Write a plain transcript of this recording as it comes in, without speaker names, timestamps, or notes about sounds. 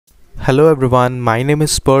Hello everyone, my name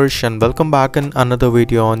is Spursh and welcome back in another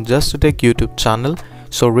video on Just to Tech YouTube channel.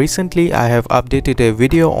 So recently I have updated a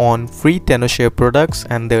video on free Tenorshare products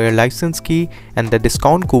and their license key and the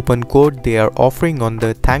discount coupon code they are offering on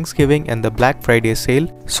the Thanksgiving and the Black Friday sale.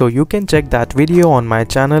 So you can check that video on my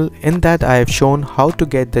channel. In that I have shown how to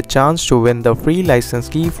get the chance to win the free license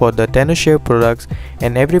key for the Tenorshare products,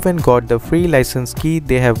 and everyone got the free license key.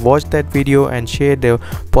 They have watched that video and shared their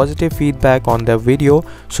positive feedback on the video,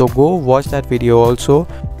 so go watch that video also.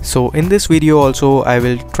 So in this video also I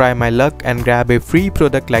will try my luck and grab a free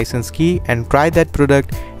product license key and try that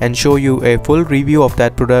product and show you a full review of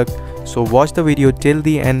that product. So watch the video till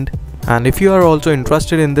the end. And if you are also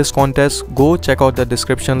interested in this contest, go check out the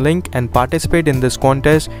description link and participate in this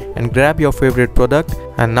contest and grab your favorite product.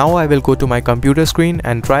 And now I will go to my computer screen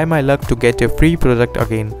and try my luck to get a free product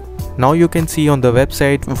again. Now you can see on the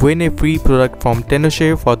website, win a free product from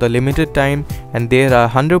Tenorshare for the limited time, and there are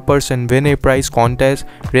 100% win a prize contest.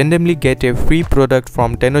 Randomly get a free product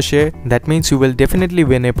from Tenorshare. That means you will definitely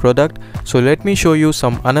win a product. So let me show you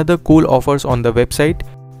some another cool offers on the website.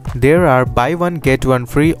 There are buy one get one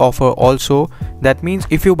free offer also. That means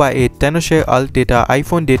if you buy a Tenorshare Alt Data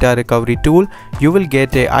iPhone data recovery tool, you will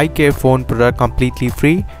get a iCare phone product completely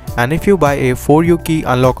free. And if you buy a 4U key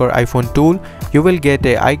unlocker iPhone tool, you will get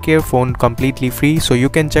a iCare phone completely free. So you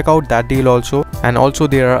can check out that deal also. And also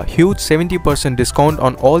there are huge 70% discount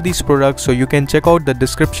on all these products, so you can check out the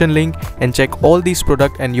description link and check all these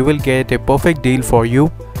products and you will get a perfect deal for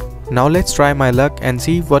you. Now let's try my luck and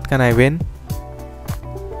see what can I win.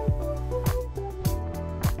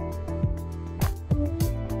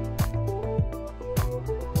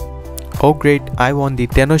 Oh great, I won the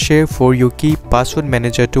Tenorshare 4U key password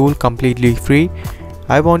manager tool completely free.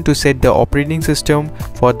 I want to set the operating system.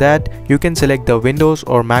 For that you can select the Windows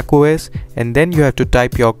or macOS and then you have to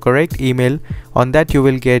type your correct email. On that you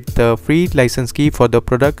will get the free license key for the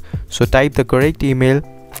product, so type the correct email.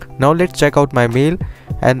 Now let's check out my mail,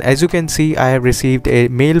 and as you can see I have received a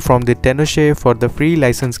mail from the Tenorshare for the free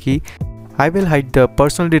license key. I will hide the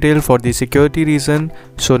personal detail for the security reason.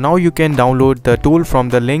 So now you can download the tool from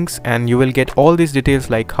the links and you will get all these details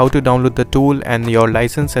like how to download the tool and your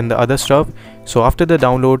license and the other stuff. So after the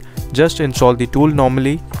download, just install the tool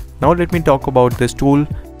normally. Now let me talk about this tool.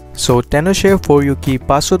 So Tenorshare 4U key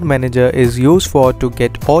password manager is used for to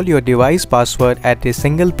get all your device password at a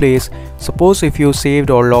single place. Suppose if you saved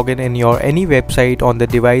or logged in your any website on the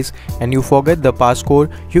device and you forget the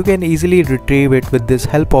passcode, you can easily retrieve it with this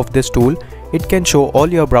help of this tool. It can show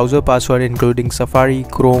all your browser password including Safari,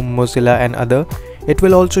 Chrome, Mozilla and other. It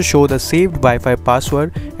will also show the saved Wi-Fi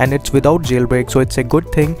password and it's without jailbreak, so it's a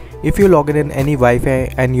good thing. If you log in any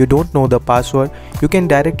Wi-Fi and you don't know the password, you can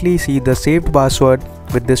directly see the saved password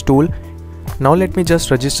with this tool. Now let me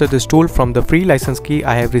just register this tool from the free license key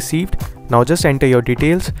I have received. Now just enter your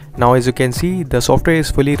details. Now as you can see the software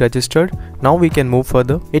is fully registered. Now we can move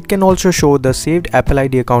further. It can also show the saved Apple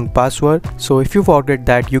ID account password. So if you forget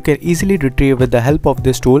that, you can easily retrieve with the help of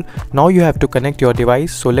this tool. Now you have to connect your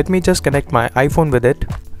device. So let me just connect my iPhone with it.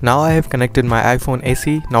 Now I have connected my iPhone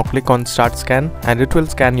SE. Now click on start scan and it will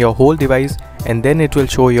scan your whole device and then it will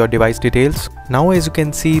show your device details. Now as you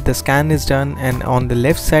can see the scan is done, and on the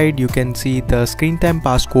left side you can see the screen time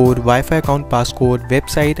passcode, Wi-Fi account passcode,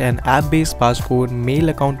 website and app based passcode, mail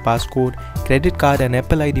account passcode, credit card and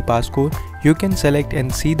Apple ID passcode. You can select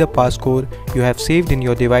and see the passcode you have saved in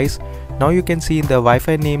your device. Now you can see the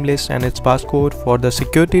Wi-Fi name list and its passcode. For the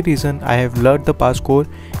security reason I have blurred the passcode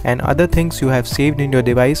and other things you have saved in your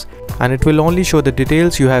device, and it will only show the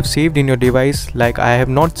details you have saved in your device. Like I have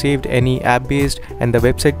not saved any app based and the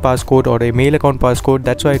website passcode or a mail account passcode,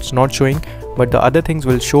 that's why it's not showing, but the other things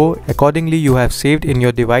will show accordingly you have saved in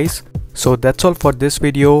your device. So that's all for this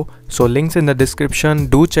video. So links in the description.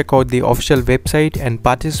 Do check out the official website and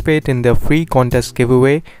participate in the free contest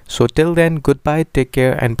giveaway. So till then, goodbye, take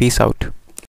care and peace out.